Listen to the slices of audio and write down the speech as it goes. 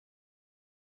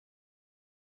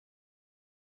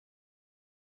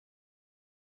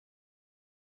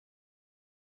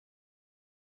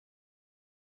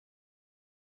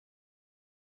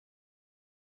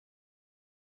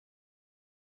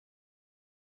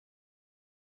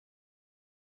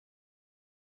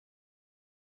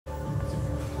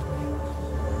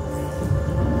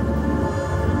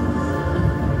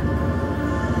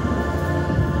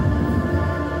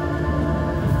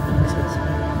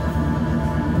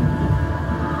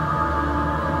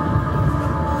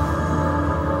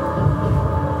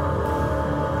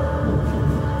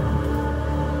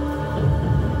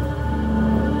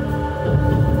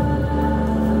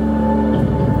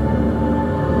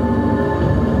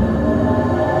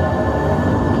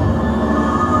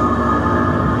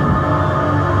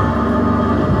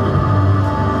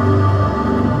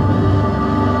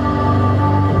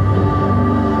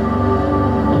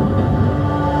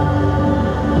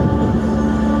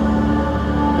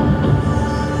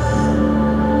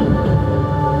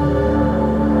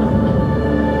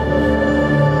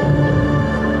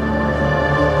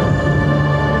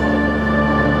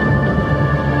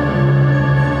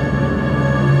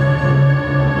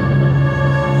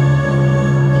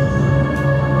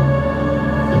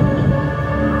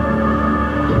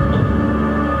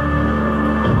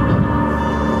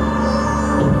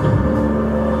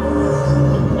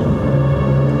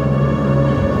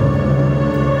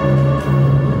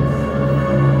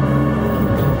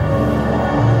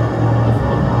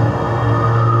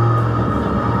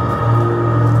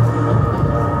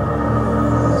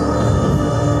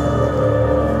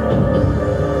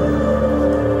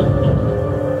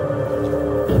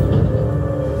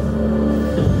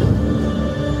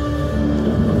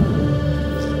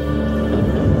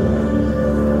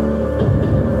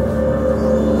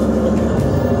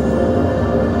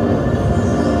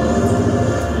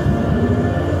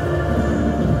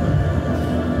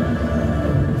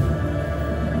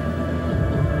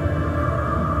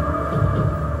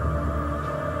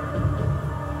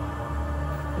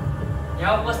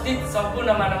उपस्थित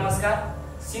सम्पूर्णमा नमस्कार।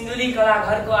 सिन्धुली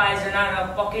कलाघरको आयोजना र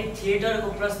पकेट थिएटरको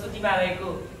प्रस्तुतिमा रहेको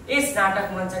यस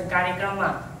नाटक मञ्चन कार्यक्रममा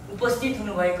उपस्थित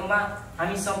हुनुभएकोमा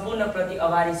हामी सम्पूर्णप्रति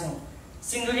आभारी छौँ।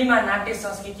 सिन्धुलीमा नाट्य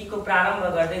संस्कृतिको प्रारम्भ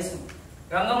गर्दैछौँ।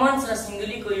 रङ्गमञ्च र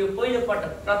सिन्धुलीको यो पहिलो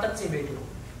पटक प्रत्यक्ष भेट हो।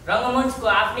 रङ्गमञ्चको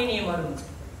आफ्नै नियमहरू हुन्छ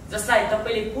जसलाई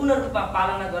तपाईँले पूर्ण रूपमा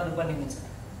पालना गर्नुपर्ने हुन्छ।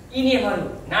 यी नियमहरू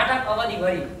नाटक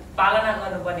अवधिभरि पालना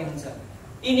गर्नुपर्ने हुन्छ।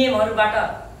 यी नियमहरूबाट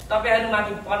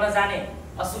तपाईहरुमाथि पर्न जाने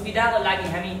असुविधाको लागि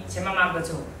हामी क्षमा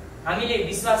माग्दछौँ। हामीले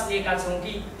विश्वास लिएका छौँ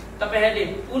कि तपाईहरुले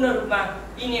पूर्ण रूपमा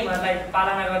यी नियमहरूलाई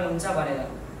पालना गर्नुहुन्छ भनेर।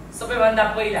 सबैभन्दा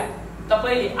पहिला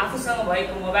तपाईले आफूसँग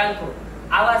भएको मोबाइलको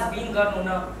आवाज बिन गर्नुहुन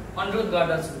अनुरोध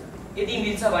गर्दछु। यदि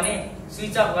मिल्छ भने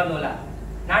स्विच अफ गर्नुहोला।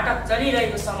 नाटक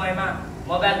चलिरहेको समयमा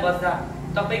मोबाइल बज्दा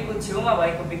तपाईको छेउमा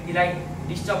भएको व्यक्तिलाई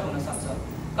डिस्टर्ब हुन सक्छ।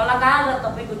 कलाकार र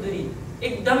तपाईको दूरी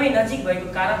एकदमै नजिक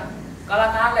भएको कारण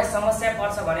कलाकारलाई समस्या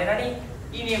पर्छ भनेर नि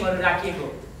यी नियमहरू राखिएको।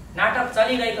 नाटक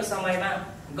चलिरहेको समयमा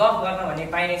गफ गर्न भन्ने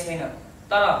पाइने छैन।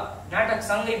 तर नाटक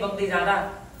सँगै बग्दै जाँदा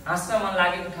हाँस्न मन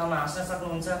लागेको ठाउँमा हाँस्न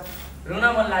सक्नुहुन्छ, रुन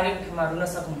मन लागेको ठाउँमा रुन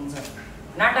सक्नुहुन्छ।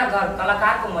 नाटक घर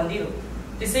कलाकारको मन्दिर हो।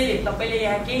 त्यसैले तपाईले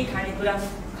यहाँ केही खानेकुरा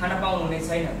खान पाउनुहुने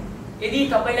छैन। यदि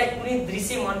तपाईलाई कुनै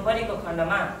दृश्य मन परेको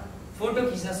खण्डमा फोटो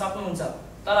खिच्न सक्नुहुन्छ,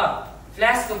 तर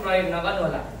फ्ल्यासको प्रयोग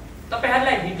नगर्नुहोला।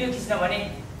 तपाईहरुलाई भिडियो खिच्न भने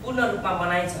पूर्ण रूपमा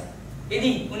मनाइ छ। यदि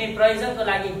कुनै प्रयोजनको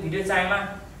लागि भिडियो चाहिएमा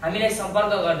हामीलाई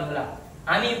सम्पर्क गर्नुहोला,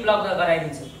 हामी उपलब्ध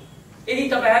गराइदिन्छौँ। यदि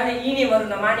तपाईहरुले यी नियमहरू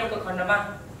नमानेको खण्डमा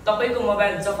तपाईको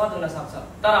मोबाइल जफत हुन सक्छ,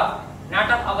 तर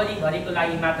नाटक अवधिभरिको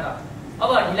लागि मात्र।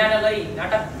 अब ढिला नगरी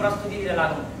नाटक प्रस्तुतितिर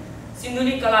लागौँ।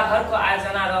 सिन्धुली कलाघरको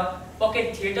आयोजना र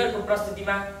पकेट थिएटरको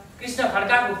प्रस्तुतिमा कृष्ण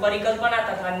खड्काको परिकल्पना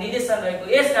तथा निर्देशन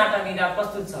रहेको यस नाटक निर्धार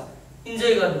प्रस्तुत छ।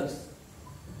 इन्जोय गर्नुहोस्।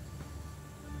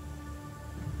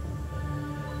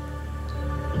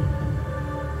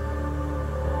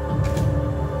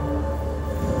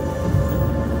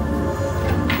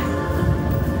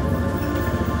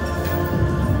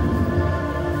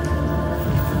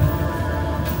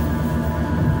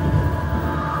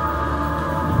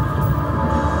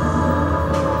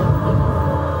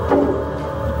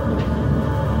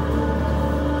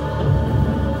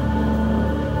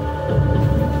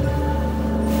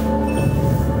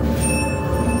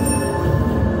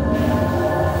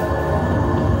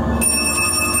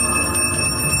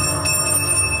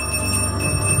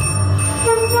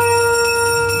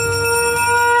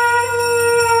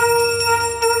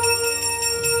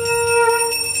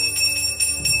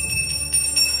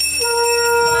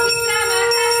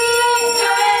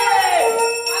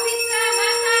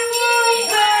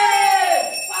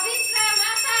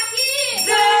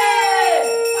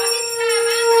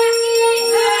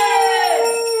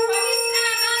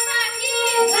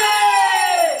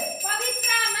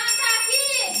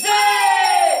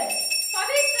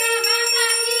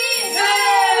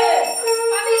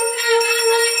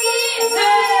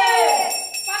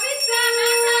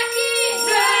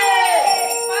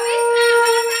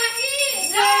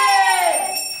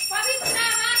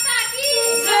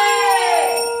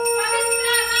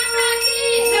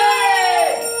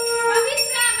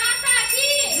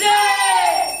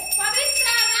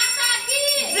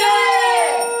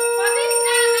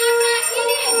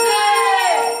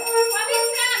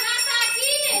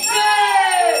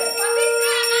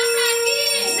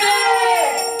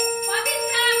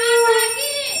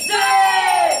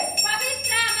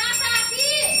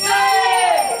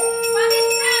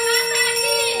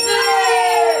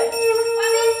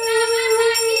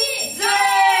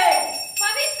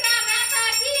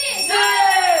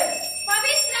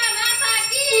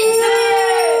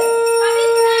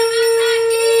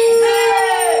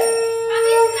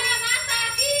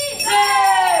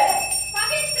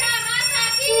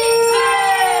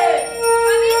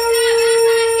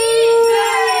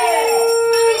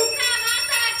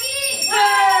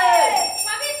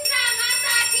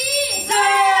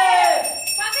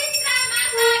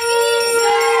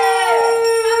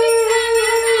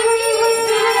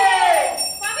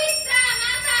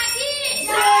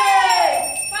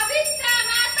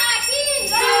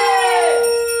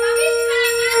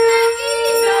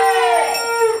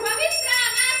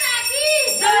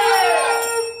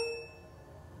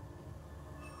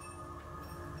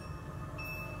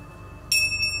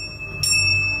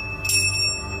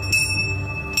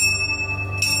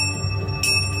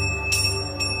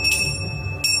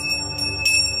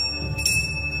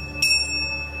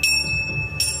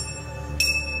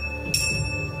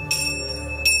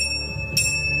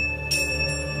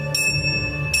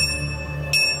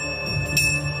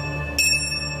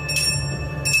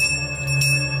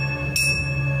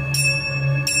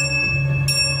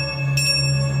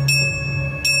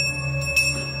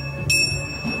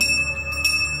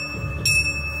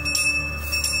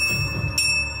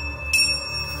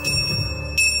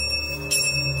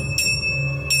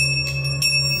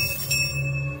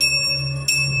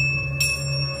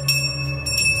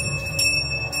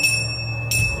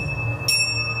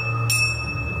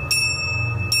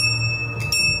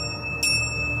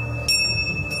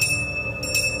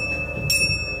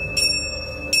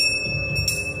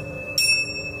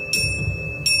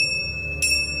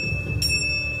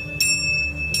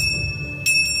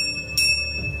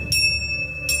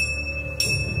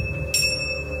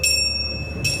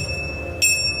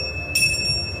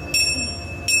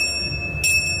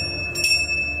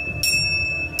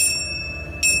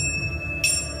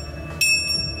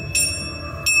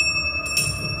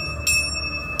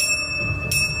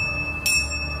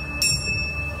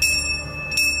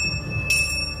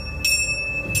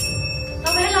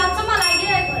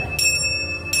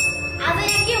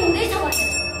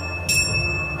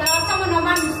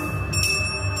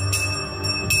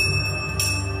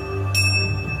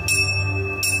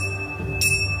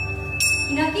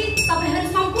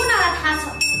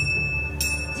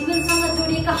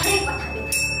 सुनेका हरेक कथा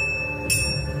व्यथा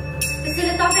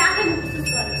त्यसैले तपाईँ आफै महसुस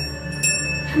गर्नु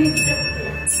हामी भित्र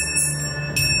पुगेर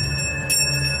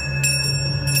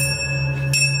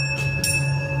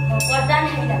म वरदान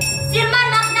होइन शिरमा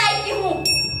नग्न आएकी हुँ।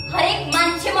 हरेक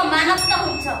मान्छेमा मानवता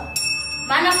हुन्छ।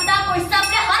 मानवताको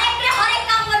हिसाबले हरेकले हरेक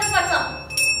काम गर्नुपर्छ।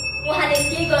 उहाँले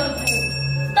के गर्नुभयो?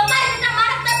 तपाईभित्र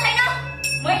मानवता छैन?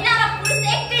 महिला र पुरुष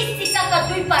एकै सिक्काका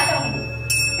दुई पाटा हुन्।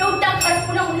 एउटा घर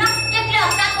पुनः हुन एकले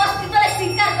अर्काको अस्तित्वलाई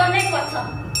स्वीकार गर्नै पर्छ।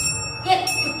 एक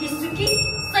थुकी सुकी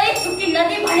सय थुकी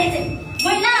नदी भने चाहिँ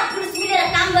महिला र पुरुष मिलेर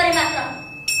काम गरे मात्र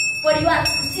परिवार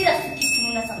खुसी र सुखी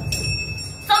हुन सक्छ।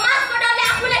 समाजको डरले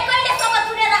आफूलाई कहिलेसम्म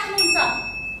चुनेर राख्नुहुन्छ?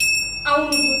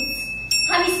 आउनुहोस्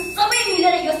हामी सबै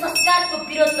मिलेर यो संस्कारको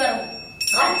विरोध गरौँ।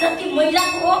 घर जति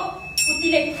महिलाको हो उति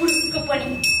नै पुरुषको पनि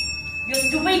यो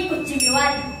दुवैको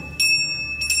जिम्मेवारी हो।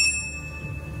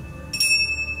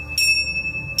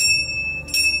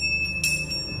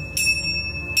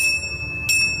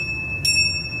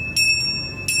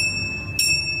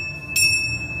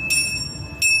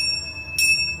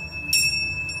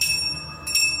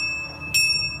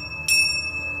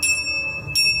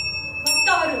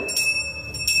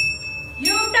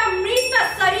 एउटा मृत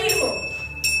शरीर हो,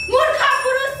 मूर्ख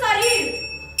पुरुष शरीर।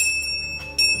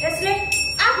 यसले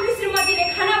आफ्नो श्रीमतीले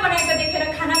खाना बनाएको देखेर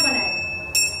खाना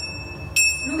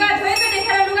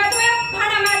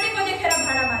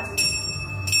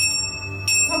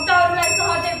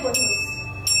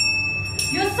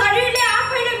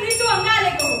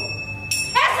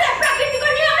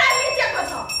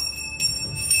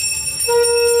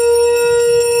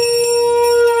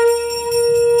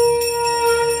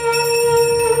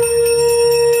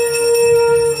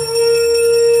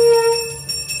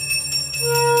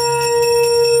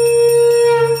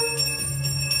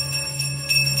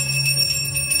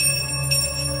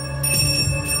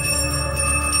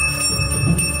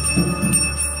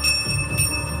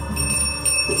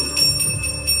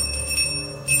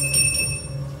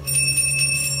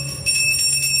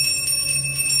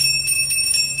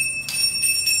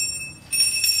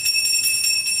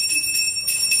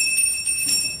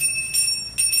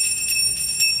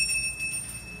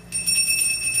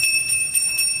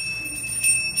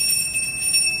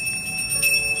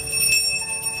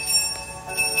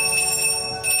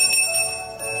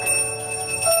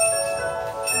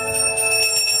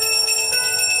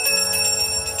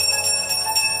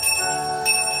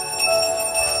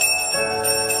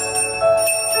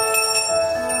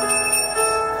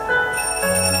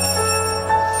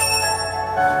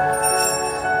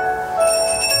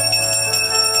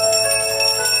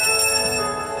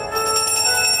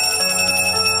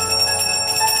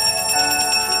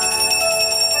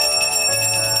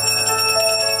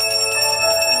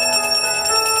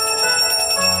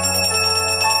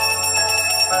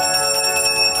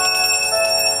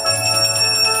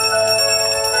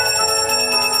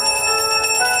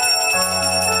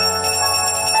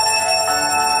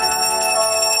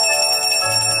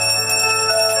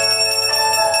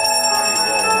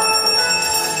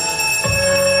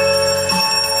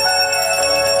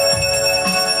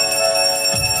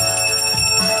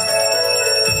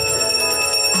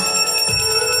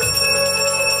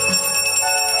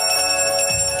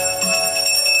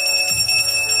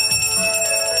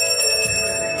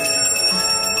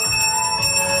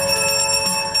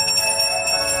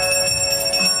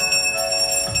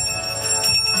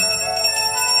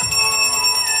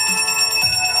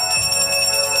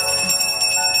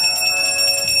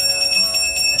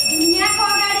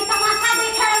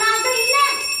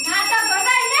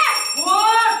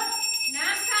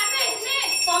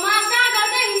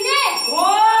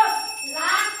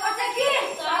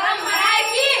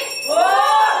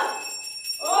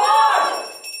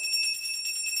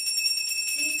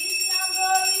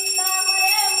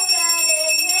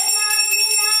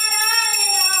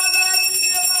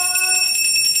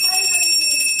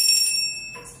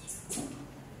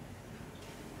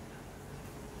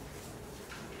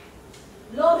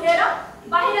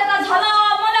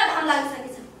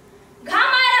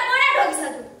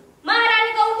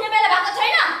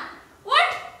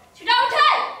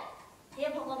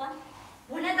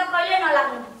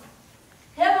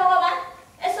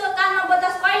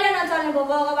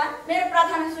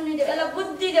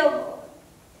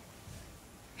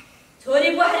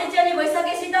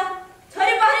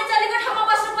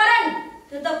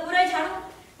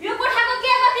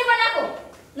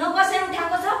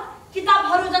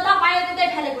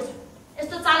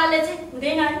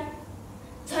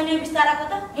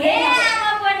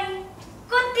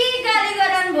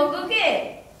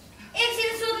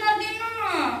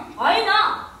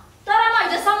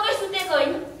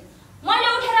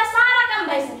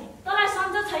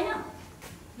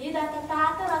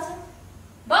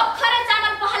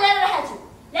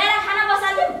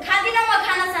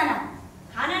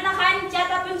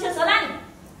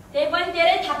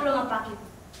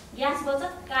ग्यास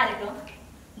बचत कार्यक्रम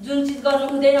जुन चीज गर्नु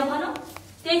हुँदैन भन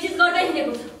त्यही चीज गर्दै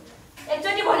हिँडेको छ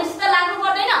एकचोटी भनेपछि त लाग्नु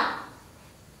पर्दैन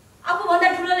आफू भन्दा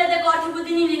ठुलोले दिएको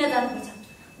अठीबुद्धि नि लिन जानुपर्छ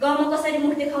गाउँमा कसरी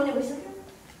मुख देखाउने भइसक्यो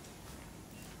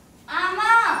आमा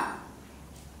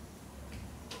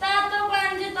तातो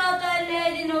पानी तातो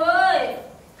ल्याइदिनु ओइ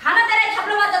खाना तेरै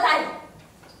थप्लोमा त थाइ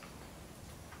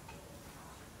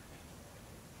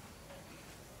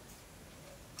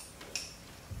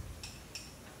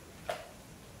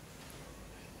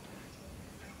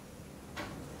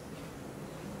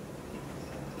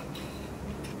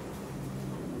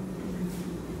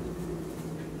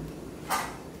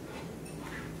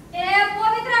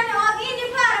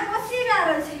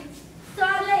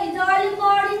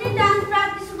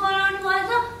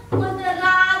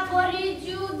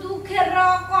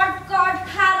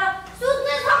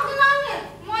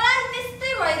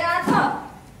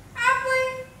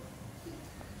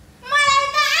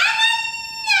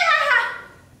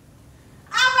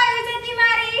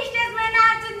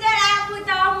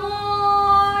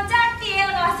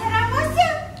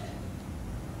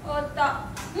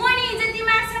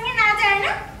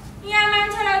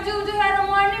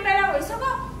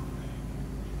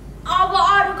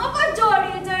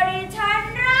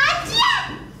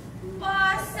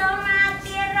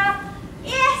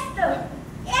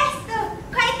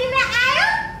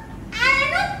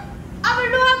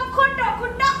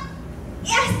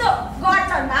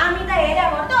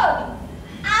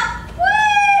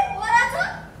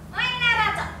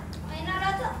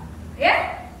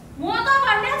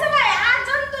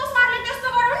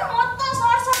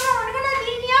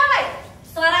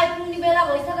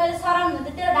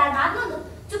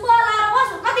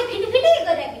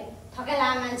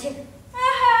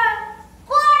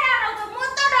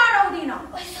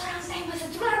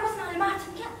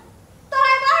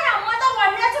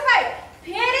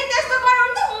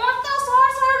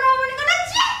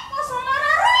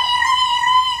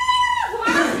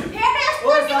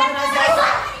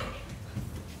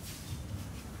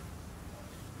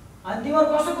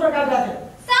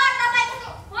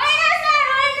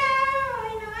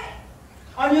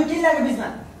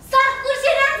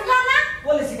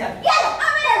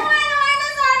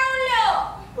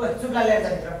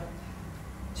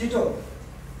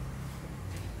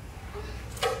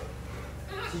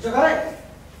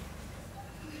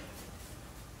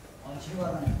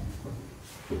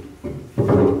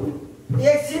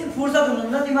एकछिन फुर्सद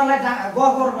हुनुहुन्न तिमीलाई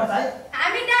गफ गर्नुपर्छ है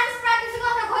हामी डान्स प्र्याक्टिस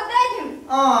गर्न खोज्दै थियौं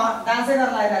डान्सै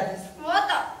गर्न लागिरहेको थिएँ हो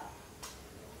त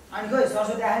अनि खोइ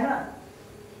सरस्वती आएन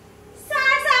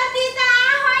सरस्वती त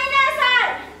होइन सर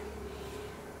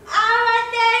अब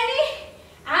त्यही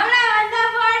हामीलाई भन्दा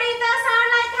बढी त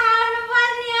सरलाई थाहा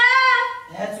हुनुपर्ने हो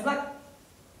हे चुप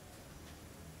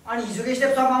अनि हिजोको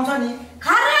स्टेप सब आउँछ नि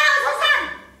खरै आउँछ सर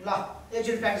ल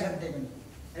एकचोटि प्र्याक्टिस गर्दै पनि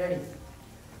रेडी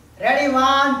Ready,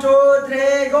 1, 2,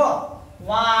 3, go.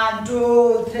 1, 2,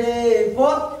 3,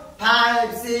 4,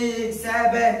 5, 6,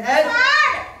 7, 8.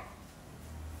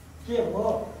 के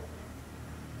हो?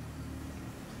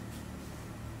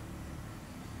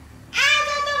 आज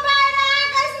त बाहिर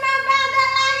आकाशमा बादल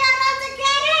लागेर छ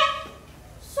के रे?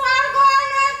 स्वर्ग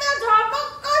अनुहार त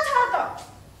झपक्क छ त।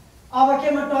 अब के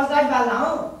म टर्च लाइट बाल्न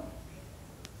हौ?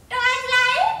 Torch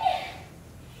light?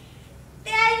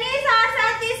 त्यही नि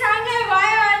सरस्वती सँगै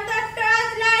भयो भने त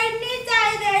टर्च लाइट नि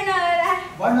चाहिँदैन होला।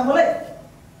 भन्न बोले?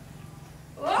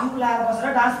 हो? चुप लाएर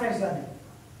बसेर डान्स प्र्याक्टिस गर्ने।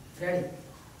 रेडी?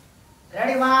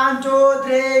 Ready, 1, 2,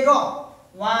 3, go.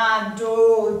 1, 2,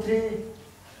 3.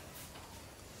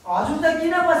 हजुर त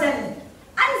किन बस्या नि?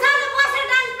 अनि सानो बसेर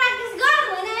डान्स प्र्याक्टिस गर्नु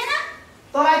होइन हैन?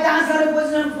 तँलाई डान्स गर्ने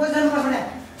पोजिसन बस्ने।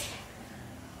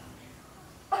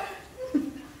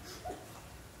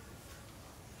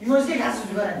 तिम्रो के खास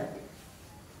सुरु गरे?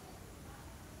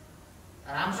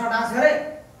 राम्रोसँग डान्स गरे?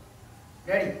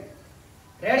 रेडी?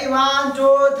 Ready, 1,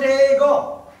 2, 3, go.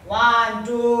 1,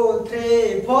 2,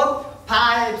 3, 4.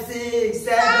 5, 6,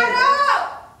 7.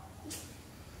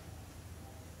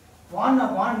 भन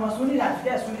म सुनिरहेको छु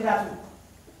क्या सुनिरहेको छु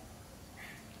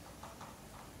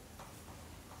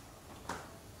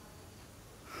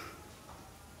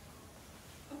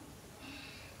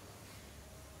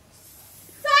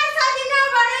सरस्वती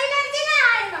नभएर किन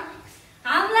आएन?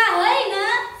 हामीलाई होइन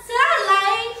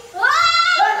सरलाई।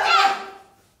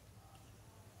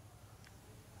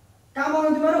 काम गर्नु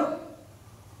तिमीहरू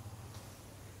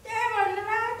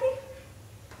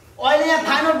अहिले यहाँ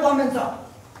फाइनल पर्फर्मेन्स छ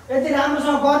यति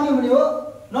राम्रोसँग गर्ने हुने हो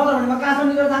नगर भने म क्लासमा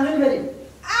निस्केर जान्छु नि फेरि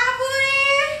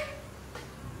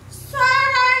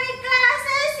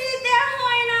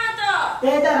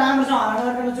त्यही त राम्रोसँग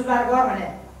हल्ला गरेर चुप लाएर गर भने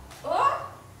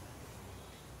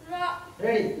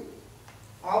रेडी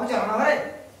अब चाहिँ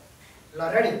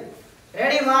Ready?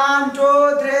 Ready? 1,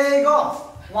 2, 3, go!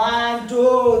 1,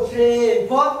 2, 3,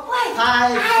 4,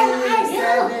 5, 6,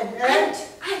 7, 8.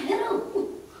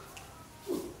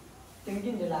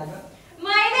 Thinking the lager.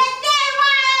 मैले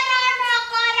तेवाएर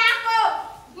नगराको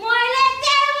मैले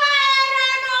तेवाएर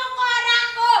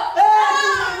नगराको ए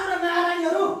तिम्रो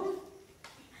नारायणहरु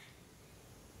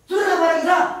चुरा गरेको छ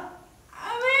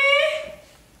अबे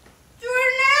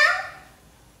चुर्ना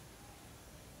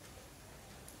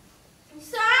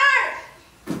सर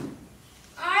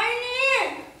आइनी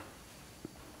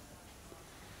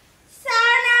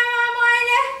सानामा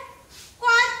मैले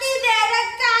कति धेरै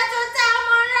काँचो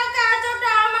चामल र काँचो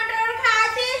टमाटर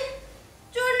खाथी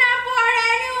चुर्ना पढे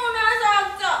नि हुन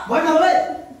सक्छ भन्न होला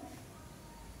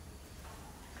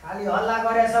खाली हल्ला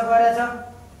गरेछ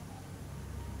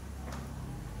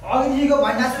अघिदेखिको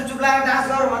भन्नासु चुप लागेर डान्स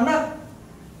गर भन्न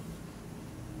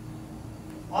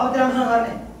अब राम्रोसँग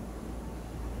गर्ने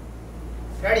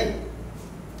रेडी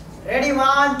रेडी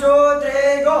 1 2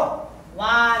 3 गो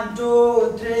 1 2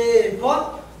 3 4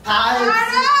 5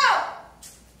 6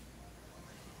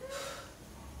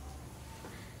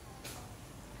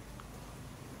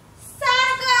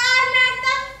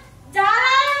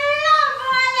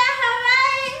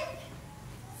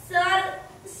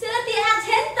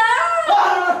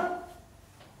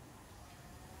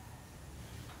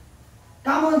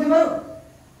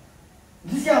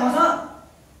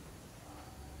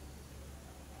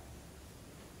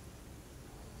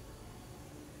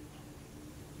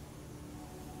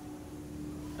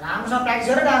 राम्रोसँग प्र्याक्टिस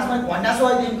गरेर डान्स मैले भन्दा सो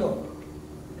दिनको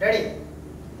रेडी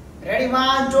रेडी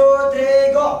 1 2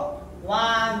 3 गो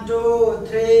 1 2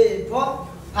 3 4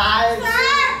 5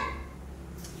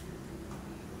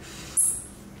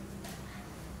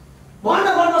 भन्न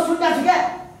सुन्दा छु क्या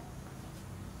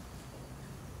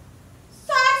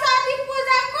सरस्वती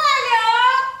पूजा कहिले हो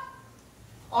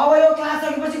अब यो क्लास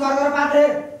सकेपछि घर घर पात्रे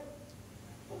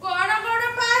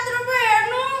पात्र पो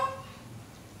हेर्नु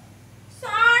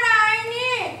सर आइनी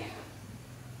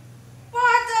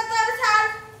 75 साल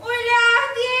उहिले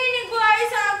आधी नि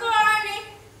गइसक्यो अनि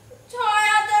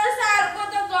 76 सालको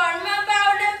त घरमा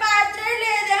बाउले पात्रै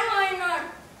ल्याइदिए होइनन्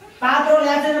पात्रो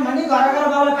ल्याएन भने घर घर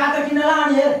बाउले पात्र किन्न ला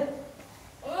अनि हेर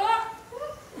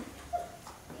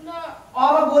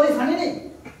अब बोली छनी नि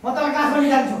म त क्लासमा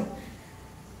निकाल्छु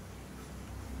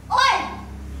ओइ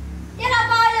तेरा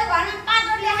बाउले घरमा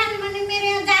पात्रो ल्याएन भने मेरो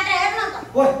यहाँ जात्रा हेर्न त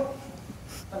ओइ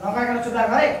त नकाकन चुप लाग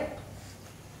गरे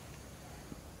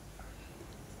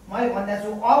मैले भन्दै छु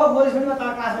अब बोलिस् भने म त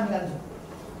क्लासमा निकाल्छु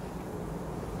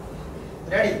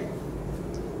रेडी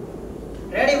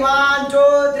रेडी 1 2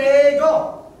 3 गो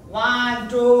 1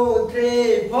 2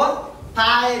 3 4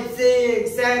 5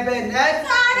 6 7 8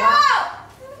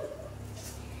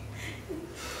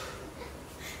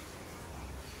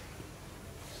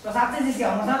 तो साथै जिस्के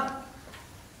आउनु छ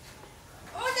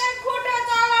उता खुट्टा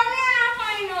चलाउने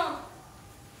आफैन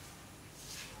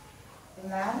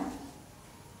ना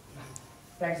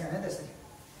प्र्याक्टिस गर्ने त्यसरी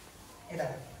यता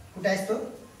खुट्टा यस्तो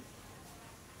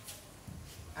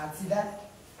हात सिधा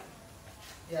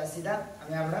या सिधा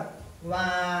हामी यहाँबाट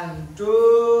 1 2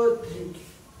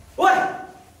 3 ओइ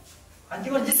अनि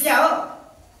तिम्रो जिस्के हो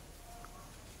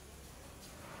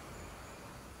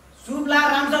सुप ला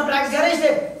राम्रोसँग प्र्याक्टिस गरे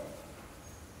स्टेप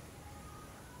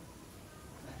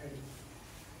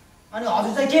अनि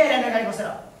हजुर चाहिँ के हेरेर गाडी बसेर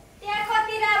त्यहाँ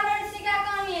कति राम्रो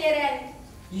सिकाएको अनि हेरेर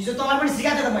हिजो तँलाई पनि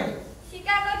सिकाएको थिएँ त मैले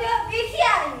सिकाएको थियो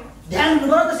बिर्सिहाल्यो ध्यान हुनु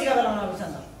पर्यो त सिका बेलामा नबुझ्छ नि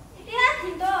त त्यहाँ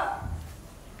थियो त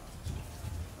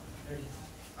रेडी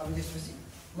अब त्यसपछि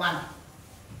 1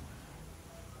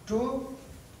 2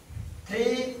 3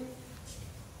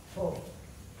 4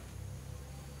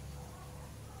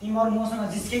 तिमीहरू मसँग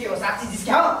जिस्के के हो साँच्ची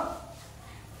जिस्क्या हो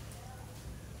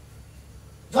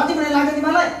जति पनि लाग्छ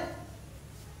तिमीहरूलाई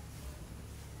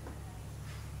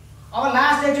अब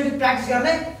लास्ट एकचोटि प्र्याक्टिस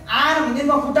गर्ने आएर भन्दै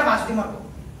म खुट्टा भाँच्छु तिमीहरूको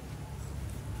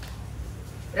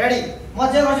रेडी म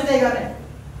जे गर्छु त्यही गर्ने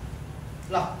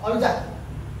ल अरु जा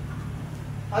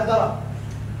अझ ल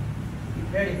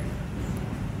रेडी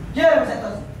के हुन्छ त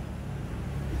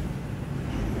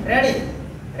रेडी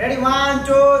रेडी 1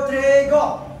 2 3 गो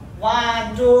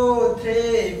 1 2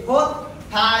 3 4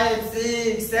 5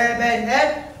 6 7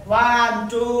 8 1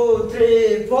 2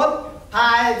 3 4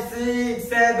 5 6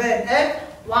 7 8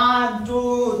 1 2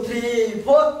 3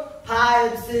 4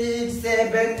 5 6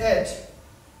 7 8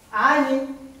 अनि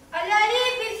अलिअलि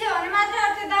बिर्स्यो भने मात्र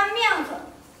त्यो दामी आउँछ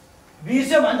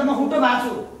बिर्स्यो भने त म खुट्टो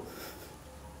भाँच्छु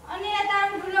अनि यता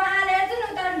ठुलो हालेर हेर्छु न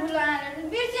उता ठुलो हालेर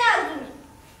बिर्सिहाल्छु नि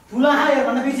ठुलो हालेर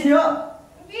भन्न बिर्सिने हो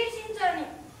बिर्सिन्छ नि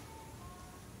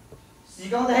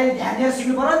सिकाउँदाखेरि ध्यान दिएर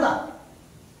सिक्नु पर्यो नि त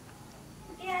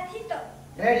त्यहाँ थियो त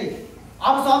रेडी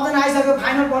अब सबजना आइसक्यो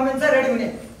फाइनल पर्फर्मेन्स चाहिँ रेडी हुने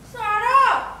सर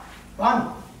भन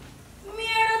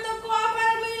मेरो त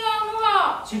कपाल मिलाउनु हो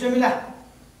छिटो मिला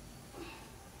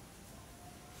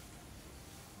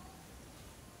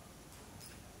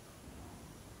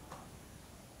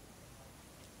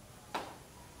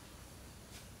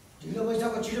ढिलो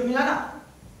भइसक्यो छिटो मिला न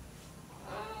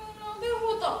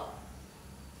देखो त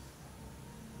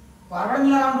घरबाट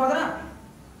मिलाएर आउनु पर्दैन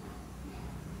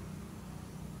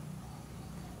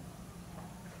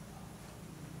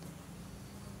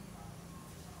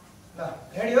ल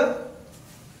रेडी हो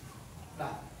ल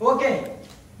ओके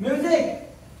म्युजिक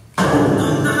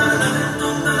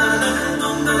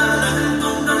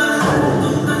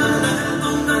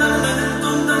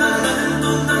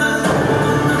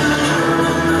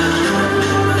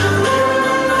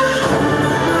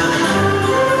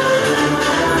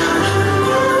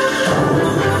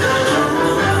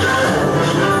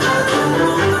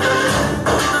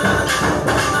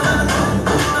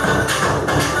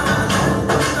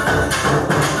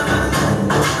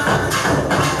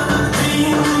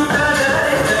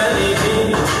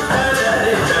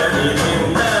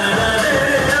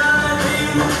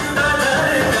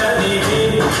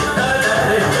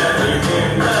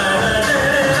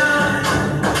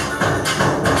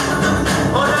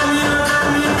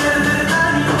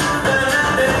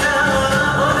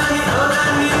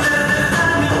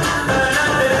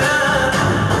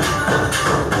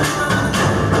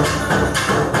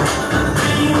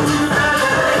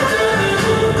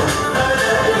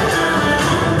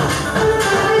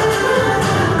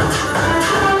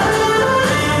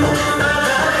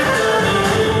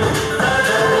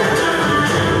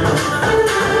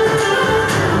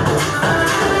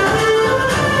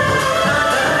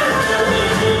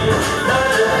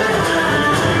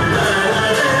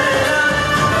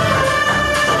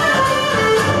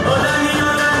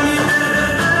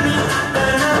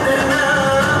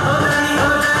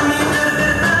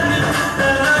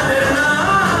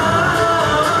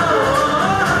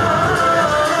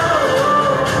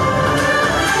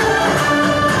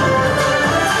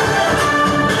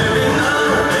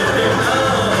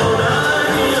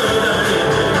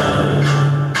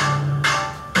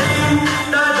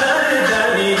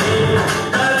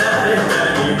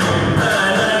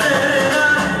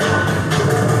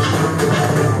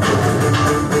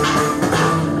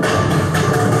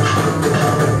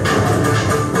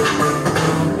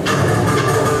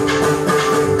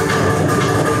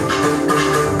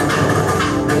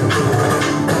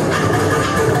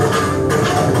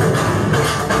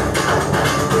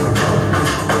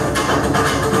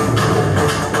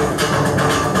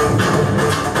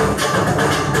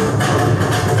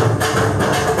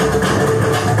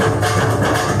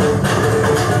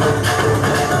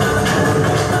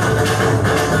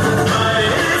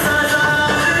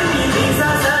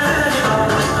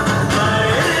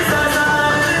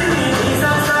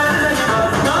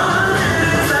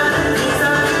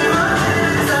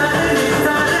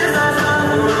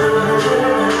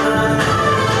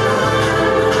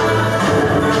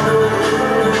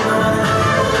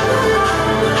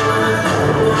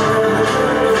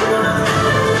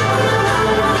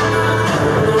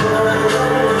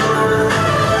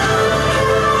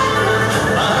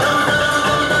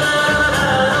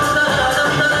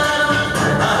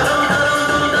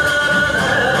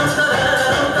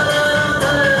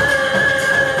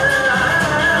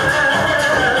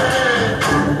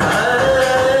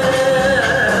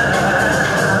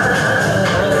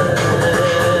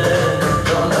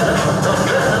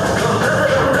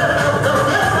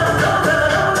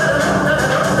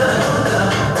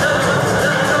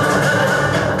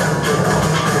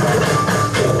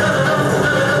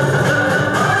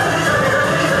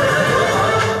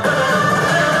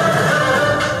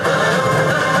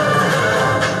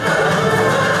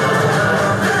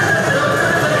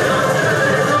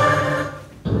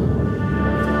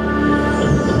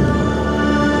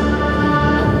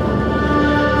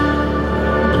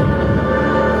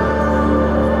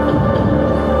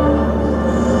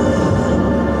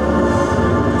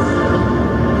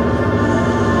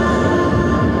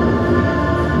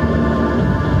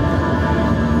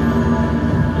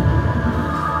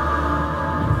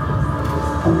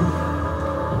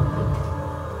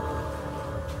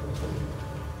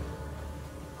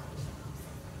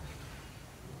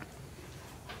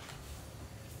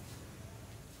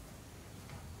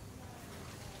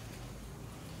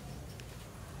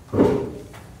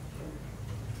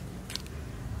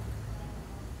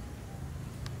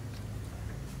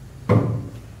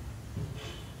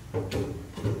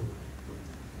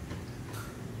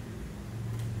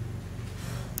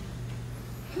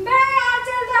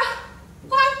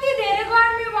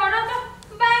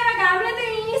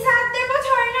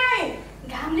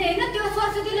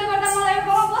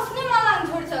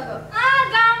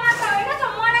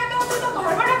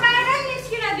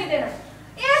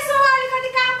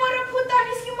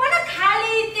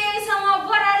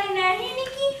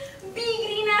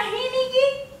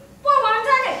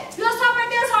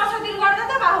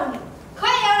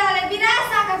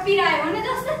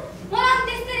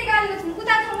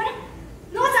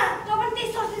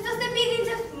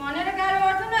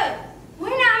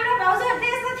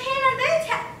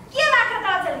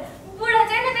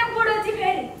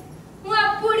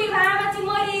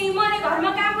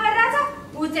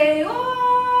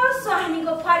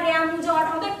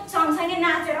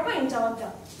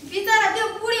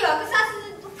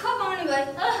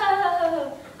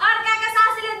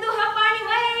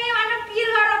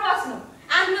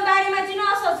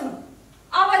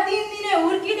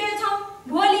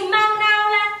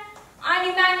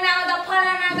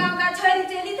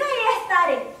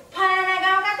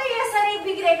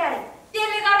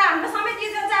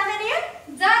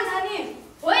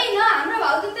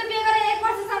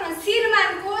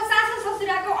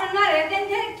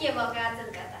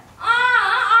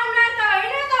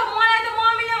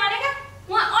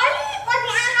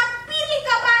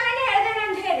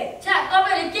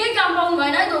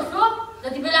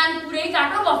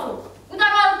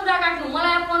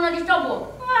डिस्टर्ब हो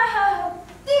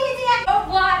तिमी चाहिँ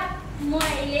बर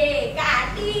मैले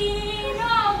काटिन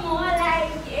मलाई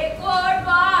के कोट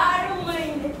बर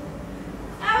मैले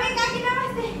आवे काकी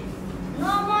नमस्ते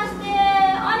नमस्ते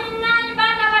अनि नानी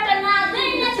बाटाबाट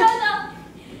नाच्दैन छ त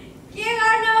के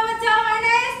गर्नु अब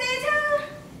जमाना यस्तै छ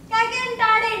काकी नि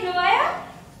टाढै हिँड्नुभयो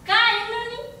कहाँ हिँड्नु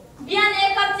नि बिहान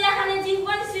एक कप चिया खाने जिन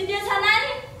पनि सुत्यो छ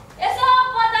नानी यसो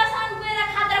पदासान गएर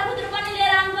खाद्रा खुद्रो पनि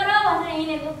लिएर आउनु पर्यो भनेर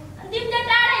हिँडेको अनि तिमी त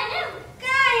टाढा हिँड्यौ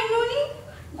कहाँ हिँड्नु नि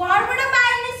घरबाट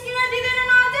बाहिर निस्किन दिँदैन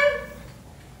नचल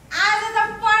आज त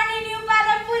पानी नि उपाएर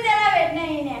पुजेर भेट्न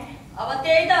हिँड्या अब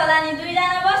त्यही त होला नि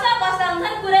दुईजना बस्दा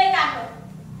हुन्छन् कुरै काट्यो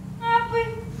आफै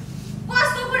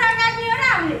कस्तो कुरा काट्ने हो र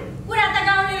हामीले कुरा त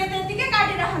गाउँलेले त्यतिकै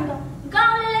काटिरहन् त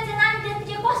गाउँलेले चाहिँ नानी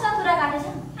त्यतिकै कस्तो कुरा काटेछ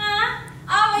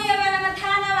अब यो बेलामा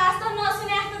थाहा नभएको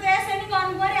नसुने जस्तो त यसै नि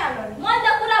गर्नु परिहाल्यो नि मैले त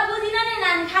कुरा बुझिनँ नि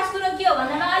नानी खास कुरो के हो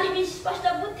भनेर अलिक स्पष्ट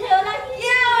बुझ्थे होला कि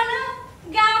के हो न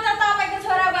गाउँ त तपाईँको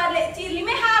छोराबाले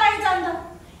चिर्लीमै हारैछ नि त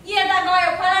यता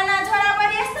गयो फलाना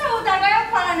छोराबारी यस्तो उता गयो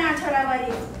फलाना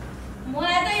छोराबारी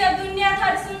मलाई त यो दुनियाँ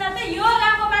थरी सुन्दा त यो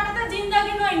गाउँको बाटो त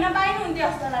जिन्दगी नहिँड्न पाइनुहुन्थ्यो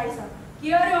जस्तो लाग्छ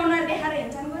के हो रे उनीहरू देखाएर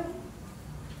हिँड्छन् पनि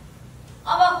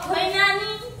अब खोइ नानी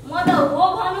म त हो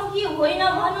भनौँ कि होइन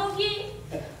भनौँ कि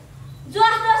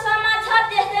जस्तो समाज छ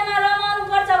त्यस्तैमा रमाउनु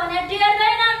पर्छ भने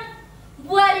टेर्दैनन्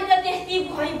बुहारी त त्यस्तै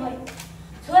भइ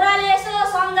छोराले यसो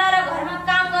सम्झाएर घरमा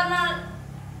काम गर्न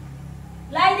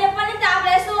लगाइदिए पनि त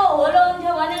आफूलाई यसो होलो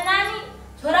हुन्थ्यो भने नानी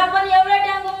छोरा पनि एउटै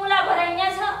ट्याङको मुला भराइने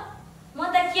छ म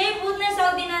त केही बुझ्नै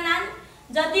सक्दिनँ नानी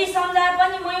जति सम्झाए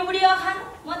पनि मै बुढी अखान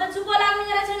म त चुप्पो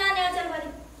लाग्ने रहेछु नानी अचेलभरि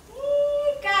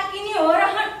काकी नि हो र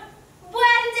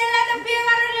बुहारी चेल्लाई त बिहे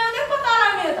गरेर ल्याउँदै पो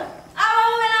तलाउने हो त अब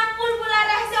ऊ बेला पुल पुला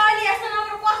राखेपछि अहिले यस्तो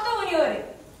नम्रो कस्तो हुने हो रे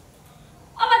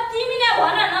अब तिमीले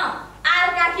भन न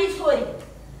अर्काकी छोरी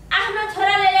आफ्नो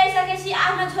छोराले ल्याइसकेपछि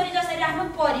आफ्नो छोरी जसरी राख्नु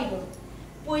परेको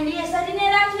पहिले यसरी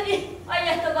नै राख्छु रे अहिले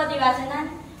यस्तो गति भएको छ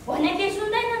नानी भने केही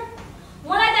सुन्दैन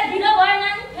मलाई त ढिलो भयो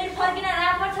नानी फेरि फर्किन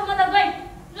राख्नुपर्छ म त गएँ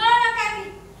ल न काकी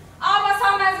अब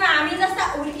समाजमा हामी जस्ता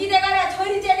हुर्किँदै गरेर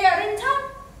छोरी चेलीहरू नि छ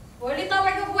भोलि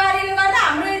तपाईँको बुहारीले गर्दा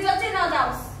हाम्रो इज्जत चाहिँ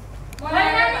नजाओस्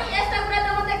नानी यस्तो कुरा त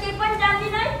म त केही पनि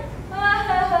जान्दिनँ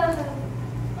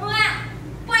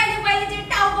पहिले चाहिँ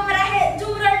टाउकोमा राखे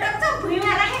जुम्रल टोक्छ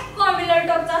भुइँमा राखे कमिलर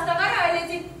टोक्छ जस्तो गरे अहिले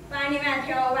चाहिँ पानीमा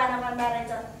ठेउ बानापन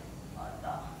बारेछ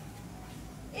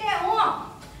ए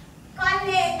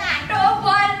कन्ने काटो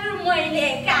बर मैले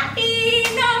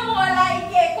काटिन मलाई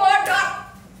के को डर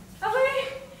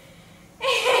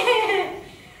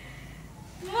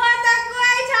म त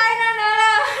कोही छैन न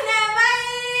भाइ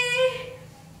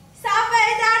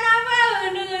सबैजना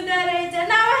हुनु हुँदो रहेछ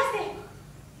नमस्ते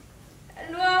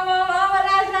अब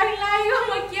लाज लाग्यो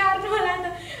म के गर्नु होला त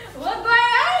हो गयो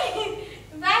है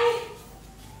बाई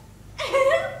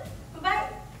बाई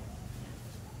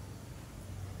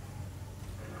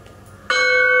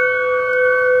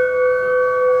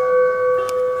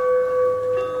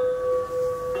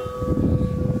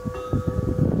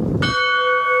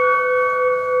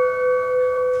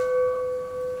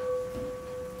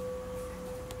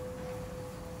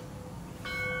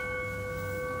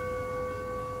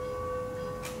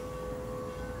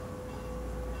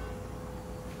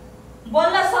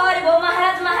बोल्न सरी भयो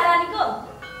महाराज महारानीको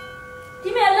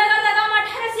तिमीहरूलाई गर्दा गाउँमा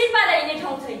ठाडो सिट पारेर हिँड्ने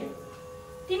ठाउँ छैन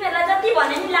तिमीहरूलाई जति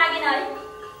भने नि लागेन है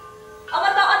अब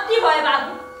त अति भयो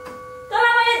बाबु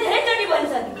तँलाई मैले धेरैचोटि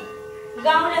भनिसकेँ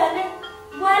गाउँलेहरूले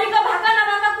बुहारीको भाका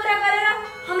नभाका कुरा गरेर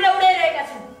हामीलाई उडाइरहेका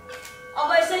छन्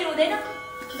अब यसरी हुँदैन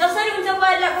जसरी हुन्छ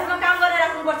बुहारीलाई घरमा काम गरेर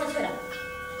राख्नुपर्छ छोरा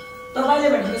तपाईँले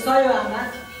भनेको सही हो आमा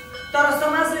तर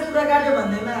समाजले कुरा काट्यो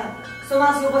भन्दैमा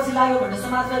समाजको पछि लाग्यो भने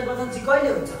समाज परिवर्तन चाहिँ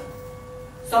कहिले हुन्छ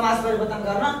समाज परिवर्तन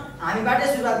गर्न हामीबाटै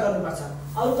सुरुवात गर्नुपर्छ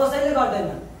अरू कसैले गर्दैन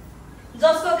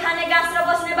जसको खाने गाँस र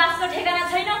बस्ने बाँसको ठेगाना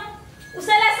छैन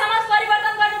उसैलाई समाज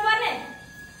परिवर्तन गर्नुपर्ने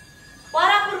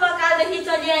परापूर्व कालदेखि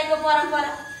चलिआएको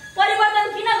परम्परा परिवर्तन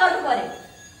किन गर्नु पर्यो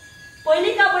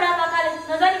पहिलेका बुढापाकाले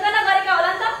नजानिकन गरेका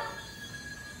होला नि त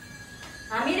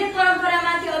हामीले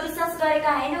परम्परामाथि अविश्वास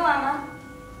गरेका हैनौँ आमा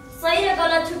सही र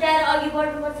गलत छुट्याएर अघि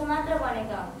बढ्नुपर्छ मात्र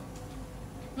भनेका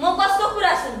म कसको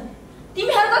कुरा सुन्नु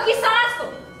तिमीहरूको कि समाजको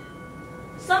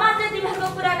समाजले तिमीहरूको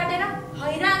कुरा काटेर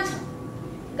हैरान छ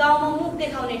गाउँमा मुख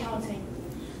देखाउने ठाउँ छैन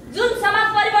जुन समाज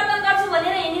परिवर्तन गर्छु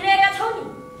भनेर हिँडिरहेका छौ नि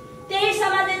त्यही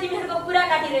समाजले तिमीहरूको कुरा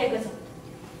काटिरहेको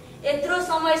छ यत्रो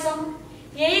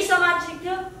समयसम्म यही समाज ठिक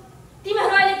थियो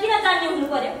तिमीहरू अहिले किन जान्ने हुनु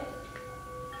पर्यो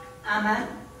आमा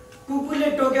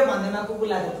कुकुरले टोक्यो भन्दैमा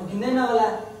कुकुरलाई त ठोकिँदैन होला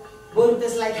बरु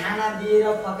त्यसलाई खाना दिएर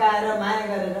फकाएर माया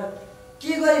गरेर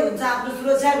के गरी हुन्छ आफ्नो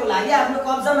सुरक्षाको लागि आफ्नो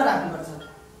कब्जामा राख्नुपर्छ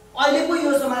अहिले पो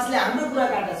यो समाजले हाम्रो कुरा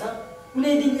काट्छ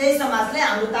कुनै दिन यही समाजले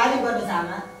हाम्रो तारिफ गर्नेछ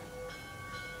आमा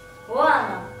हो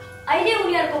आमा, अहिले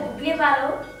उनीहरूको भुक्ने पालो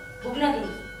भुक्न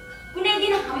दिनु। कुनै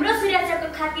दिन हाम्रो सुरक्षाको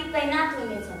खातिर तैनात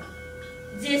हुनेछन्।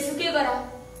 जेसुकै गरा,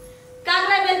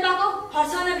 कागलाई बेलपाको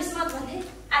फर्साउन बिस्मत भन्थे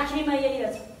आखिरमा यही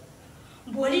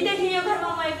रहेछ। भोलिदेखि यो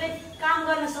घरमा म एक्लै काम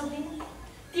गर्न सक्दिनँ।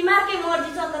 तिमीहरूकै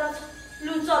मर्जी चल्दो रहेछ।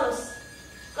 लु चलोस्,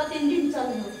 कति दिन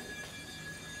चल्नु हो।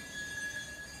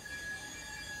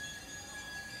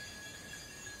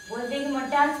 भोलिदेखि म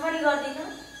डान्स पनि गर्दिनँ।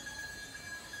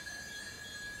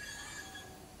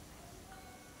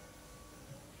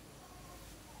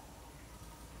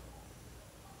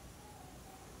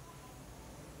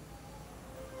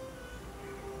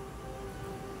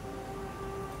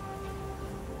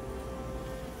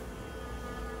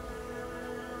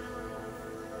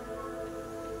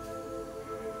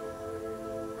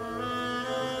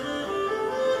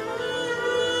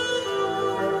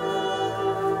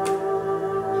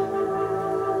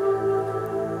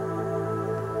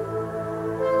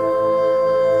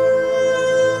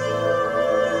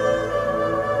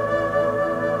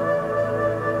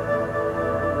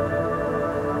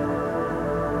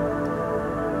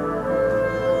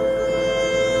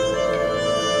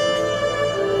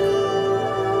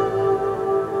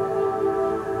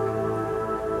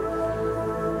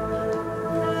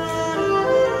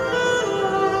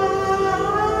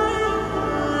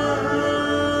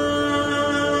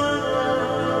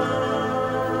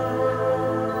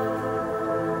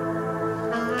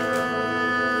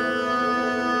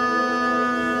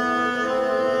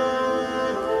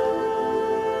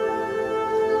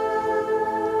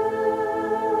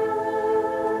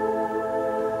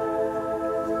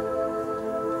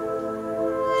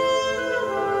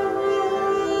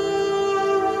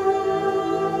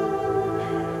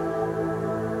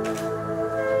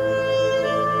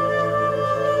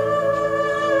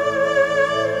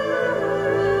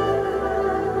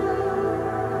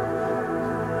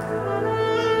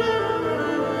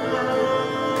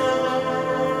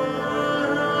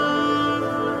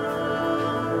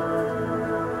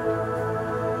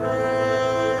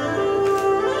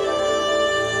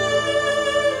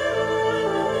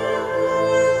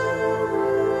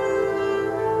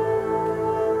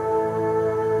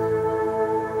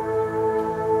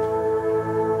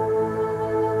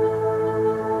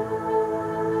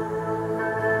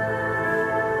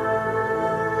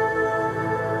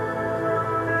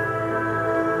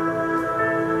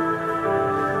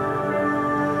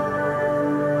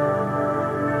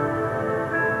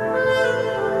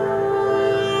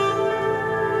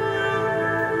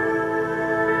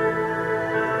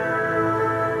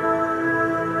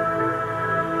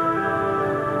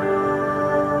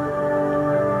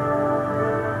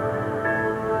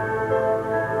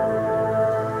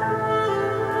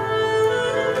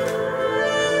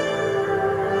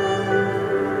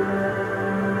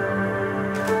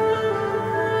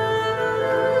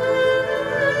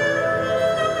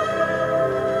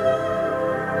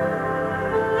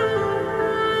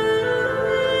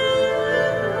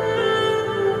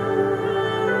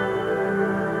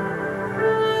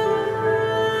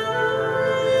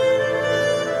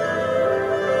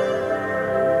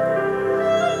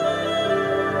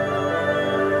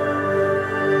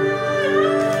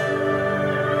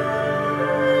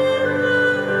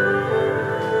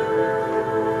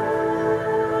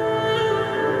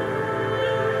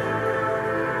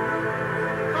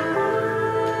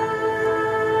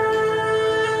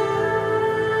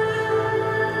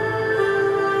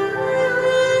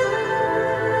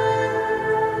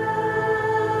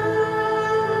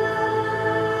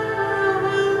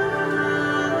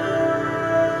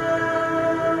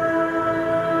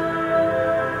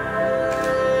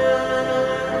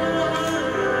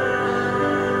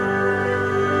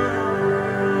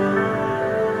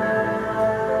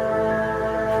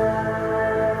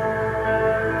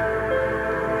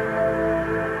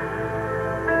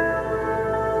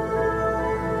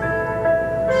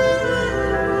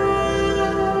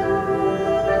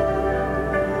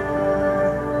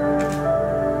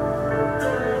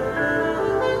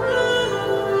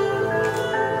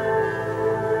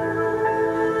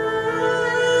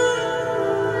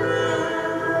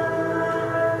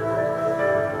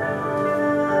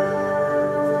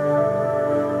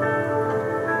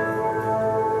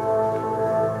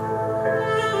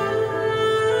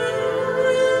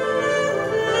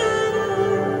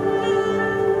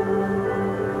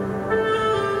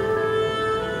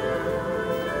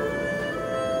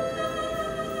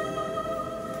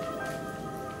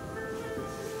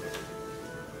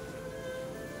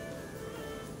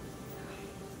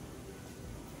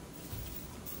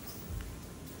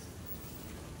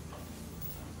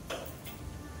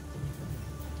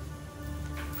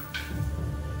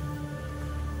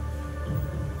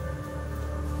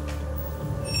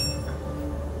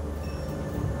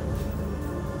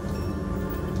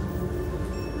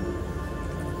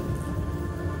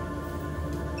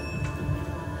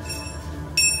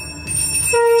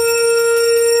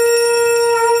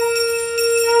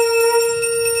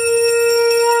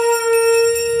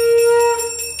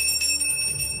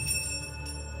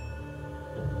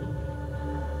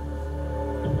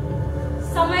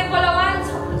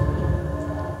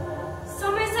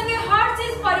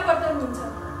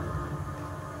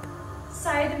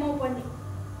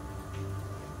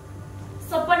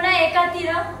 एकातिर,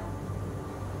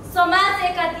 समाज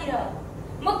एकातिर,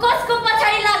 म कसको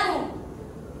पछाडि लागु?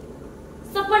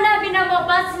 सपना बिना म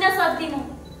बाँच्न सक्दिन।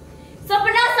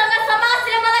 सपनासँग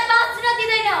समाजले मलाई बाँच्न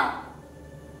दिँदैन।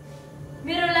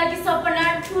 मेरो लागि सपना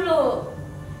ठुलो,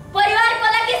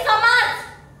 परिवारको लागि समाज।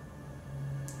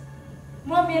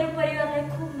 म मेरो परिवारलाई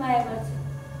खूब माया गर्छु।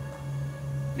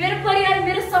 मेरो परिवार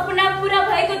मेरो सपना पूरा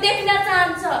भएको देख्न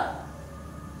चाहन्छ।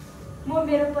 म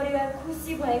मेरो परिवार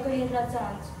खुसी भएको हेर्न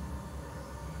चाहन्छु।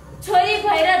 छोरी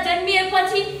भएर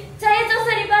जन्मिएपछि चाहे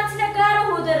जसरी बाँच्न गाह्रो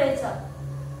हुँदो रहेछ।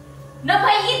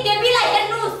 नभए यी देवीलाई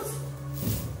हेर्नुस्।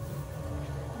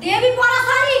 देवी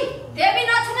परसारी, देवी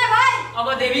नछुने भए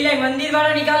अब देवीलाई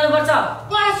मन्दिरबाट निकाल्नुपर्छ।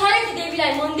 परसारीकी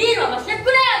देवीलाई मन्दिरमा बस्ने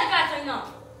कुनै अधिकार छैन।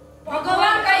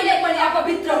 भगवान कहिले पनि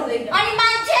अपवित्र हुँदैन। अनि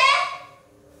मान्छे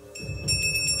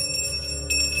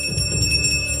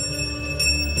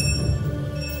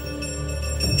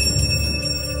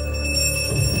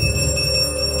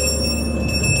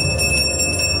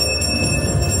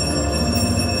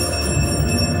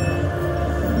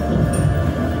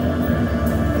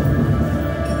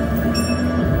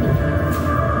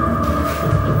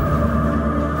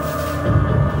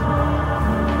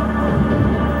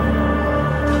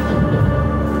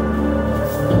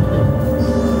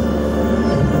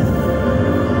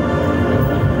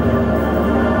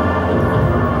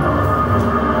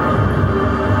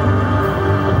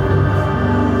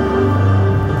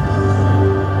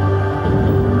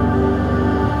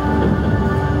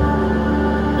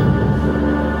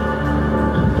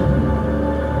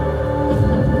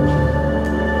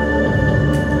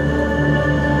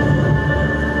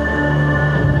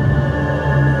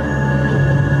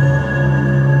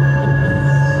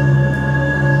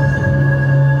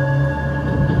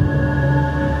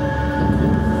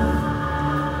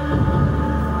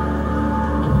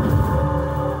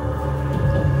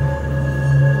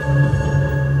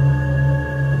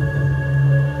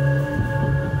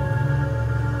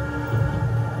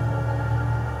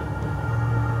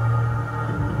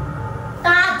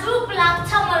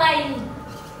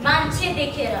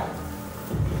देखेर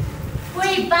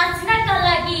कोही बाँच्नका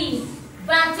लागि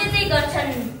बाँच्दै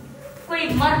गर्छन्, कोही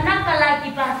मर्नका लागि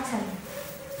बाँच्छन्।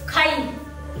 खै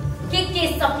के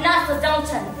सपना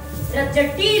सजाउँछन् र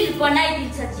जटिल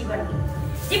बनाइदिन्छ जीवन।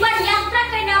 जीवन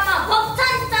यात्राकै नाममा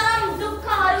भोग्छन् चरम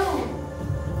दुःखहरू।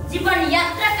 जीवन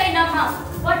यात्राकै नाममा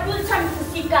बटुल्छन्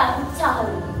खुसीका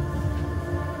गुच्छाहरू।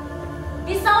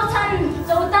 बिसाउँछन्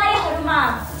चौतारीहरूमा,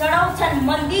 चढाउँछन्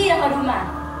मन्दिरहरूमा।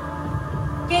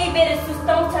 केही बेर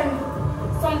सुस्ताउँछन्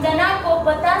सम्झनाको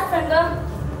बताससँग,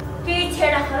 केही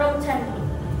छेड हराउँछन्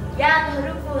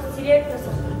यादहरूको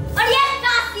सिरेटोसँग। अनि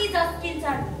एक्कासी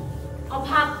झस्किन्छन्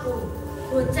अभावको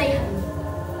खोज्दैहरू।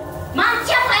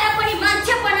 मान्छे भएर पनि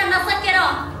मान्छे बन्न नसकेर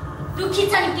दुखी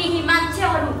छन् केही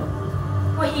मान्छेहरू।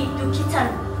 कोही दुखी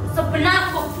छन्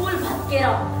सपनाको फूल भत्केर।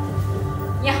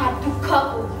 यहाँ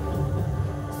दुःखको,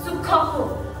 सुखको,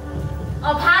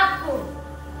 अभावको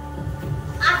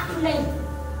आफ्नै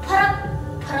फरक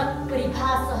फरक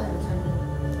परिभाषाहरू छन्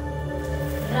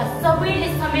र सबैले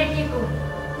समेटेको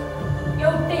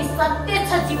एउटै सत्य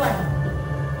छ जीवन।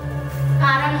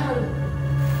 कारणहरू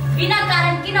बिना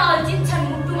कारण किन अल्झिन्छन्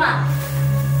मुटुमा?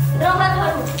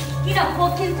 रहरहरू किन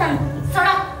पोखिन्छन्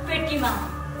सडक पेटीमा?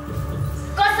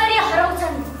 कसरी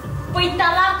हराउँछन्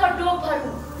पैतालाका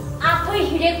डोपहरू आफै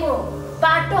हिँडेको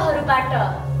बाटोहरूबाट?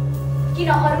 किन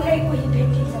अरू नै कोही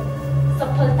भेटिन्छन्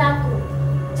सफलताको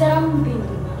चरम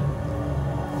बिन्दुमा?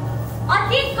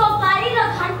 अतीतको पारी र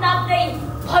घाम ताप्दै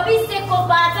भविष्यको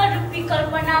बादल रूपी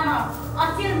कल्पनामा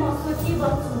अचेल म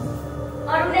सोचिबस्छु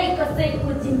अरू नै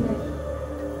कसैको जिन्दगी।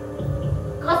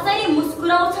 कसरी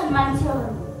मुस्कुराउँछन्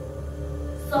मान्छेहरू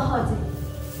सहजै।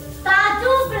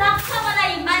 ताजुब लाग्छ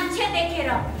मलाई मान्छे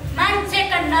देखेर,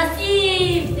 मान्छेका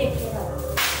नसिब देखेर।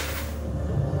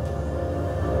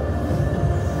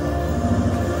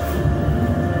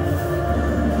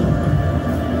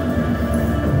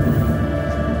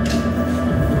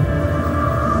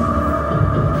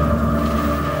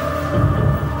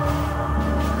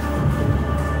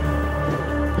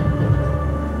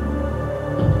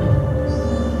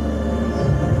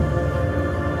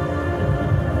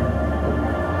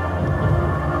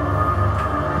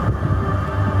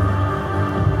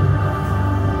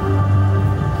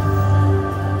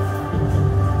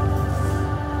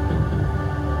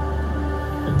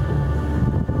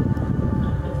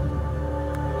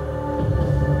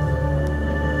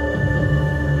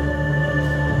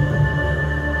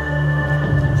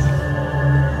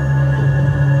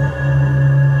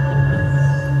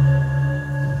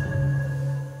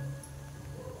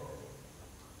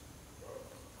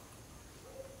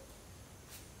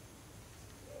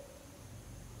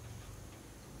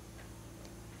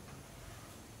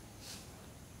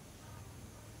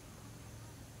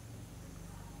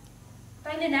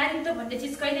 तैँले नारीत्व भन्ने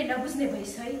चिज कहिले नबुझ्ने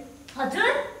भइस् है।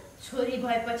 हजुर, छोरी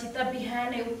भएपछि त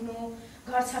बिहानै उठ्नु,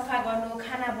 घर सफा गर्नु,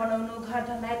 खाना बनाउनु, घर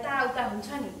धन्दा यताउता हुन्छ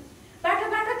नि। बाटो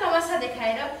बाटो तमासा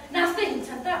देखाएर नाच्दै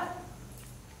हिँड्छन् त।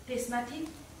 त्यसमाथि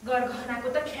गरगहनाको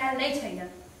त ख्याल नै छैन।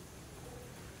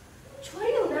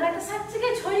 छोरी हुनलाई त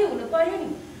साँच्चीकै छोरी हुनु पर्यो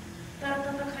नि। तर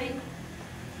त खै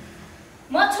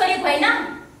म छोरी भएन।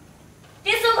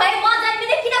 त्यसो भए म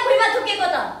जन्मिँदै किन भुइँमा झुकेको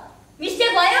त?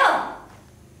 मिस्टेक भयो।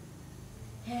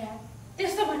 हे,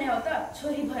 त्यस्तो भने हो त?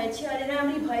 छोरी भएपछि अरे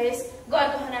राम्री भएस्,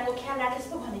 गरगहनाको ख्याल राखेस्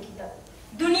पो भने कि त?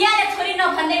 दुनियाँले छोरी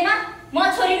नभन्दैमा म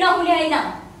छोरी नहुने होइन।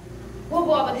 हो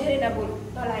अब धेरै नबोल,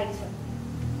 तल आइन्छ।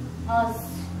 हस्।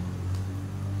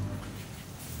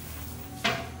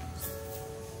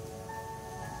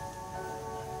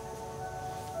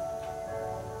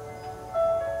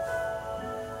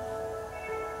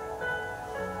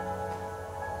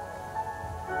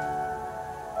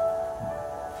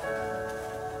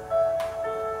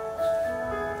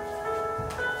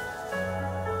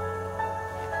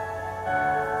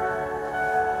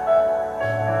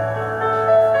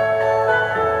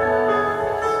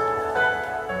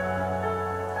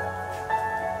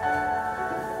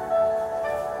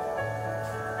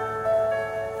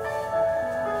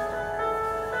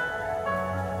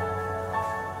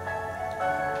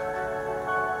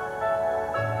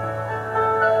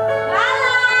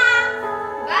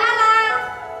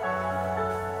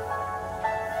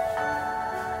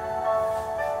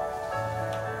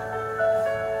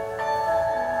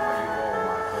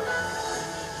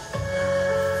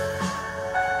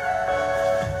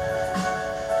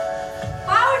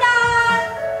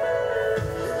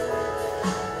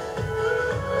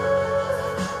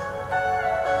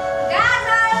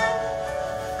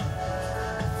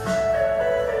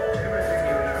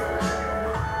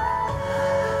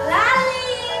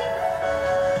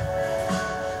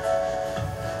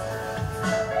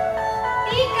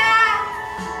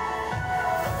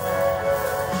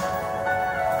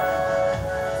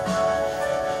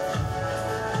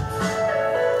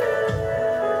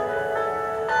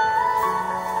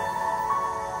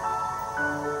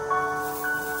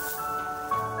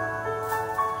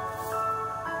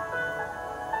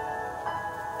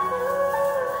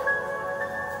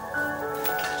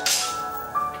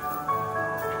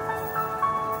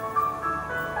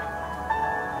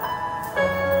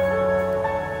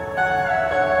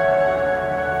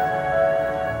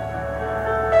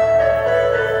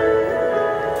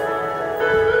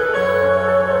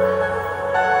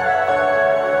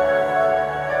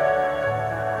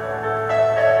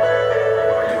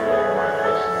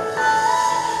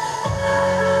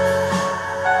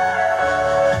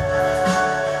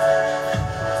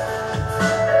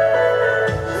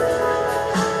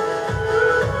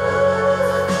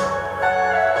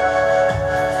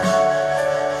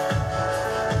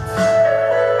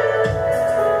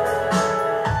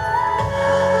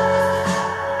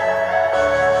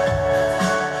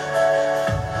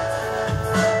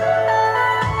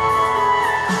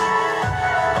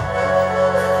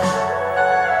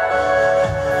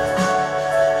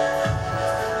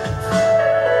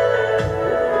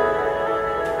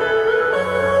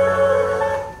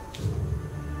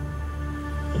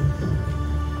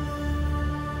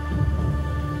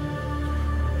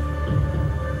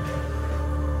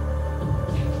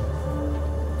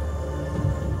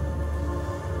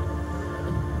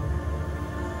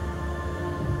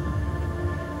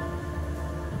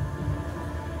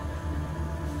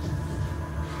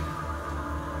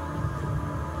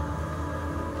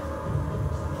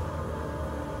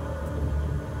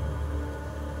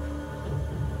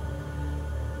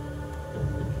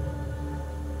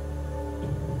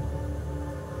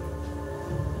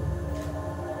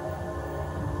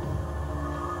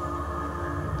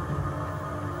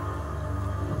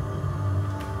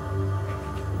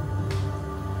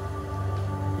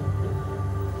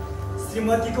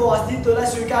 श्रीमतीको अस्तित्वलाई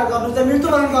स्वीकार गर्नु चाहिँ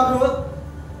मृत्युवरण गर्नु हो।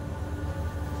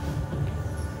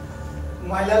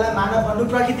 महिलालाई मानव भन्नु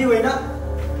प्रकृति होइन।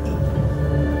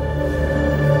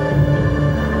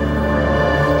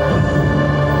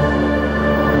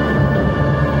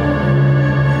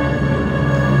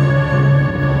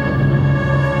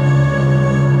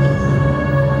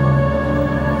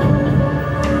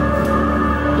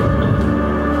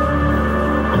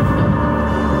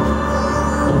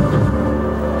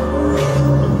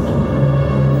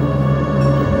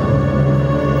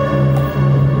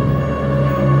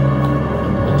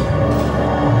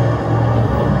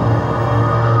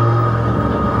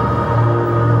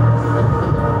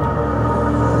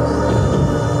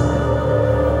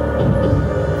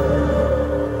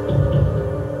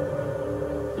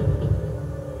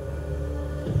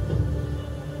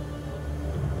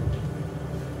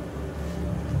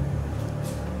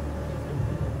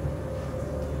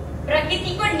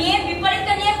 प्रकृतिको नियम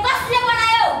विपरीतको नियम कसले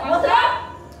बनायो? मतलब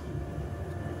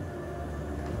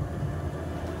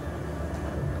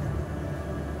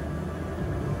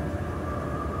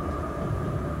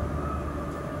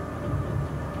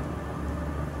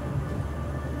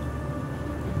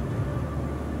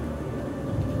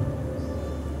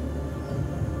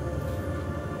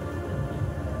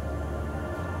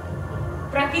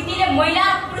प्रकृतिले महिला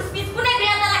र पुरुष बीच कुनै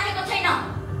भेदभाव राखेको छैन।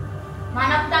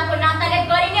 मानवताको नाताले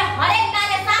गरिने हरेक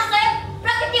कार्य शास्त्रले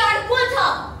प्रकृति अनुकूल छ।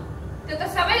 त्यो त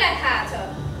सबैलाई थाहा छ।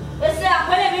 यसले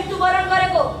आफैले मृत्युवरण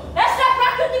गरेको, यसले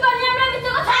प्रकृतिको नियमलाई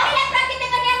बिचेको छ। हामीले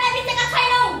प्रकृतिको नियमलाई बिचेका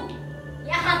छैनौँ।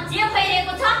 यहाँ जे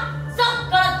भइरहेको छ सब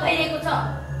गलत भइरहेको छ।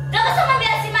 जबसम्म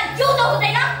मेरो सीमा जिउँदो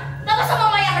हुँदैन तबसम्म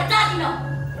म यहाँबाट जादिन।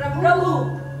 प्रभु,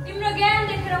 तिम्रो ज्ञान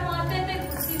देखेर म अत्यन्तै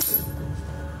खुसी छु।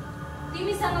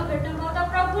 तिमीसँग भेट्न पाउँदा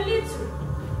प्रफुल्लित छु।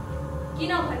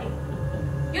 किनभने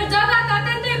यो जगत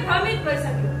अत्यन्तै भ्रमित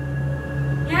भइसक्यो।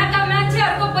 यहाँका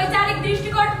मान्छेहरूको वैचारिक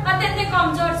दृष्टिकोण अत्यन्तै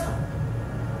कमजोर छ।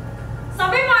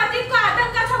 सबैमा अतीतको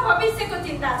आतंक छ, भविष्यको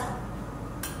चिन्ता छ,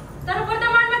 तर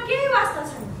वर्तमानमा केही वास्ता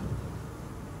छैन।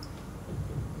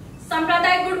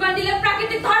 साम्प्रदायिक गुटबन्दीले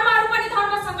प्राकृतिक धर्महरू पनि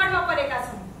धर्म सङ्कटमा परेका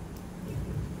छन्।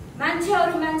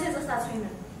 मान्छेहरू मान्छे जस्ता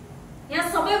छैनन्। यहाँ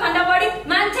सबैभन्दा बढी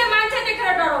मान्छे मान्छे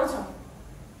देखेर डराउँछ।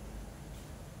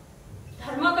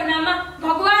 धर्मको नाममा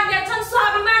भगवान बेच्छन्,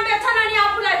 स्वाभिमान बेच्छन् अनि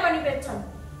आफूलाई पनि बेच्छन्।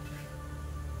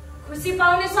 खुसी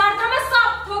पाउने स्वार्थमा सब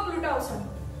थोक लुटाउँछन्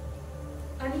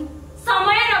अनि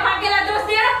समय र भाग्यलाई दोष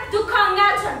दिएर दुःख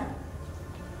अँगाल्छन्।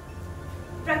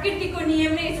 प्रकृतिको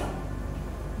नियम नै छ,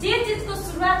 जे चिजको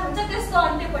सुरुवात हुन्छ त्यसको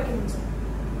अन्त्य पनि हुन्छ।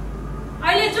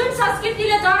 अहिले जुन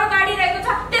संस्कृतिले जरो गाडिरहेको छ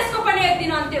त्यसको पनि एक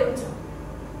दिन अन्त्य हुन्छ।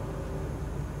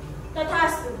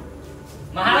 तथास्तु।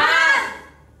 महाराज,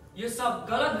 यो सब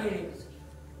गलत भइरहेको छ।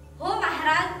 हो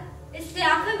महाराज, यसले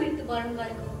आफै मृत्युवरण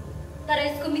गरेको हो, तर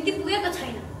यसको मिति पुगेको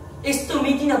छैन। यस्तो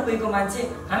मिति नपुगेको मान्छे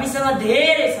हामीसँग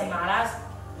धेरै छन् महाराज।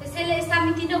 त्यसैले यस्ता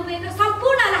मिति नपुगेको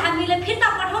सम्पूर्णलाई हामीले फिर्ता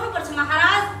पठाउनु पर्छ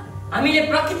महाराज। हामीले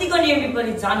प्रकृतिको नियम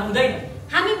विपरीत जानु हुँदैन।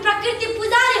 हामी प्रकृति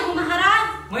पुजारी हौ महाराज।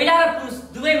 महिला र पुरुष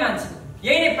दुवै मान्छे,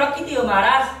 यही नै प्रकृति हो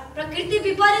महाराज। प्रकृति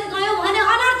विपरीत गयो भने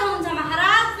अनर्थ हुन्छ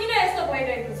महाराज। किन यस्तो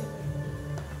भइरहेको छ?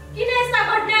 किन यस्ता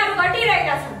घटनाहरू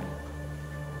घटिरहेका छन्?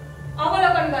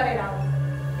 अवलोकन गरेर आऊ।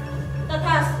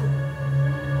 तथास्तु।